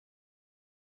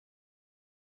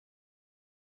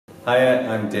Hi,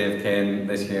 I'm Dave Kane,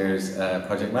 this year's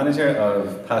project manager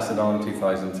of Pass It On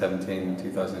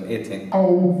 2017-2018.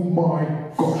 Oh my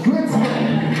gosh, let's go!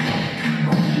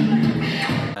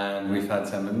 And we've had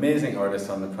some amazing artists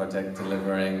on the project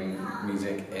delivering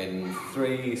music in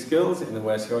 3 schools in the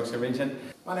West Yorkshire region.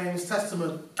 My name is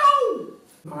Testament.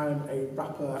 I'm a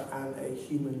rapper and a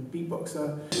human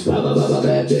beatboxer.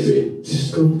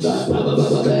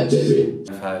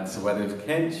 We've had Soweto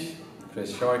Kinch,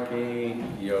 Sharkey,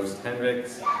 Joost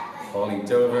Hendrickx, Ollie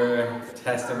Dover,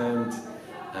 Testament,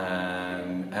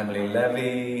 and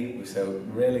Levy. So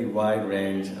really wide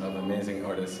range of amazing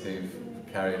artists who've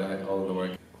carried out all the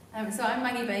work. So I'm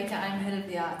Maggie Baker, I'm Head of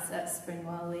the Arts at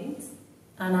Springwell Leeds.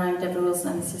 And I'm Deborah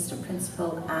Wilson, I'm Assistant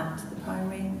Principal at the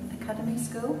Primary Academy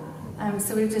School.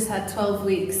 So we've just had 12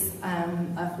 weeks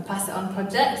of the Pass It On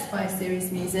project by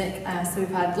Serious Music. So we've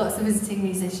had lots of visiting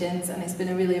musicians, and it's been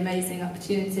a really amazing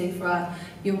opportunity for our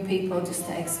young people just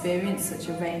to experience such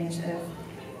a range of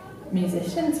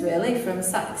musicians, really, from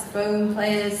saxophone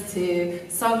players to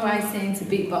songwriting to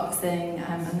beatboxing,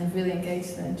 and they've really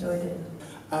engaged and enjoyed it.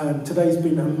 Today's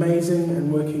been amazing,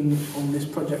 and working on this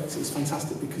project is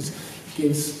fantastic because it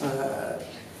gives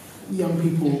young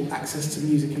people access to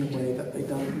music in a way that they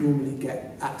don't normally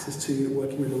get access to,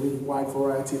 working with a really wide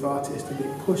variety of artists and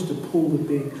being pushed and pulled and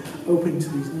being open to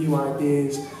these new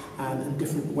ideas and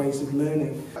different ways of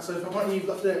learning. So if I want you, you've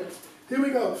got to do it. Here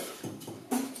we go.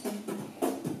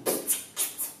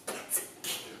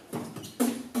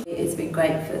 It's been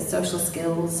great for social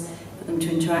skills, for them to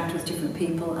interact with different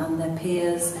people and their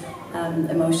peers,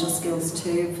 emotional skills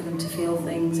too, for them to feel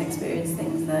things, experience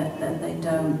things that they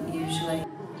don't usually.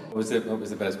 What was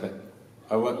the best bit?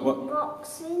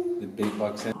 Beatboxing. The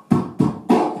beatboxing.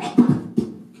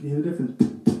 Can you hear the difference?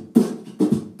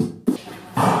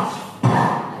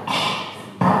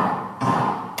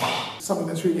 Something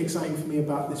that's really exciting for me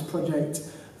about this project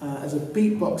as a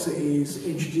beatboxer is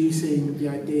introducing the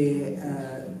idea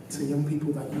to young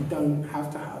people that you don't have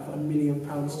to have £1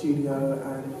 million studio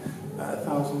and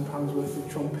 £1,000 worth of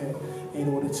trumpet in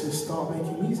order to start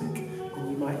making music. And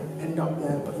you might end up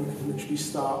there, but you can literally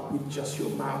start with just your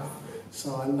mouth.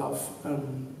 So I love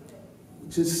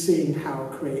just seeing how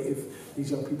creative these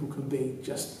young people can be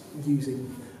just using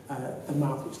the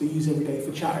mouth, which they use every day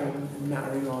for chattering and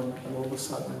nattering on, and all of a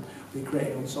sudden we're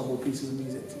creating ensemble pieces of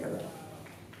music together.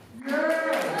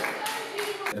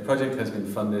 The project has been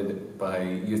funded by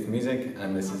Youth Music,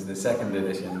 and this is the 2nd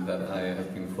edition that I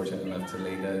have been fortunate enough to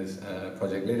lead as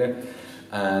project leader.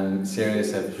 And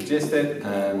Serious have produced it,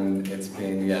 and it's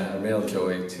been a real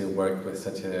joy to work with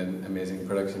such an amazing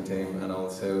production team, and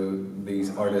also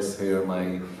these artists who are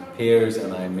my peers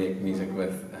and I make music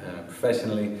with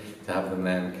professionally, to have them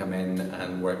then come in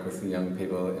and work with the young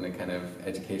people in a kind of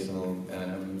educational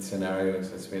scenario.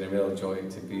 So it's been a real joy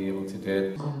to be able to do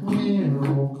it.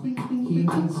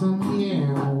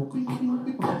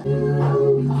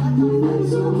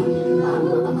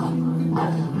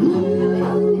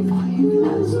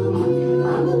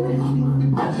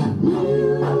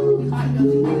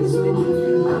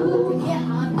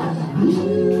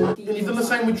 You've done the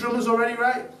same with drummers already,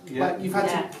 right? Yeah. Like you've had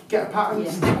to get a pattern,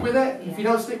 stick with it. If you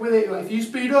don't stick with it, like if you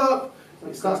speed up,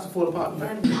 it starts to fall apart. So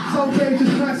okay,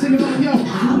 just try singing along, yo.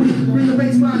 Bring the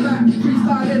bass line back,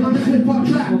 freestyle in on this hip hop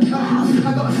track.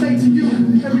 I gotta say to you,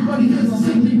 everybody here's a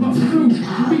sick beatbox crew.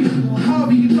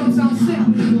 Harvey, you don't sound sick,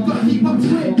 you gotta keep up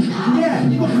to it. Yeah,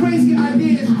 you got crazy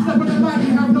ideas, step on the mic,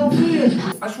 you have no fear.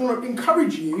 I just want to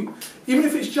encourage you, even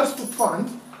if it's just for fun,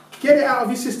 get it out of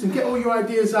your system, get all your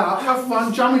ideas out, have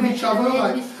fun, jam with each other.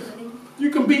 Like, you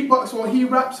can beatbox while he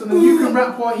raps, and then you can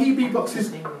rap while he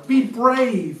beatboxes. Be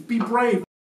brave, be brave.